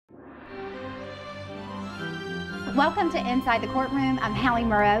Welcome to Inside the Courtroom. I'm Halley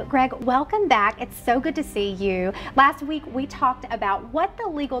Murrow. Greg, welcome back. It's so good to see you. Last week we talked about what the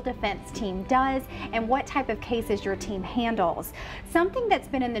legal defense team does and what type of cases your team handles. Something that's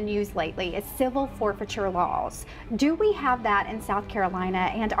been in the news lately is civil forfeiture laws. Do we have that in South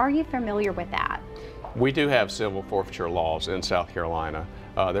Carolina, and are you familiar with that? We do have civil forfeiture laws in South Carolina.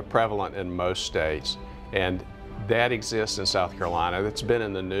 They're prevalent in most states, and that exists in South Carolina. It's been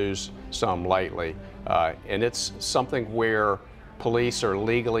in the news some lately, and it's something where police are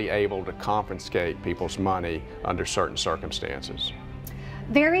legally able to confiscate people's money under certain circumstances.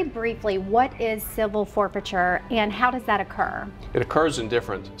 Very briefly, what is civil forfeiture and how does that occur? It occurs in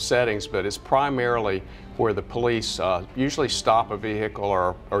different settings, but it's primarily where the police usually stop a vehicle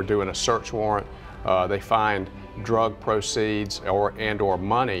or doing a search warrant. They find drug proceeds or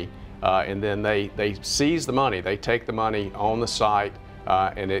money, and then they seize the money. They take the money on the site,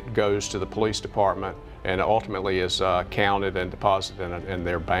 and it goes to the police department and ultimately is counted and deposited in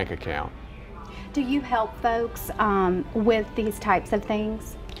their bank account. Do you help folks with these types of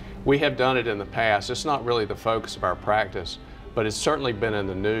things? We have done it in the past. It's not really the focus of our practice, but it's certainly been in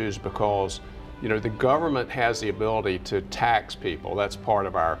the news because, you know, the government has the ability to tax people. That's part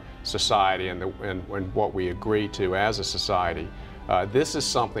of our society and what we agree to as a society. This is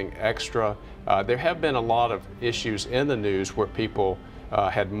something extra. There have been a lot of issues in the news where people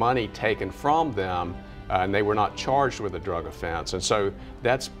had money taken from them and they were not charged with a drug offense. And so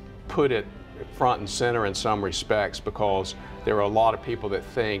that's put it front and center in some respects because there are a lot of people that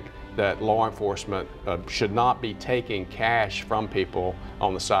think that law enforcement should not be taking cash from people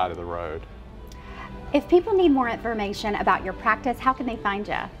on the side of the road. If people need more information about your practice, how can they find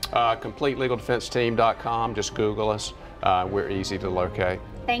you? CompleteLegalDefenseTeam.com. Just Google us. We're easy to locate.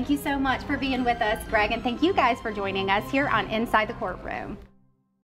 Thank you so much for being with us, Greg, and thank you guys for joining us here on Inside the Courtroom.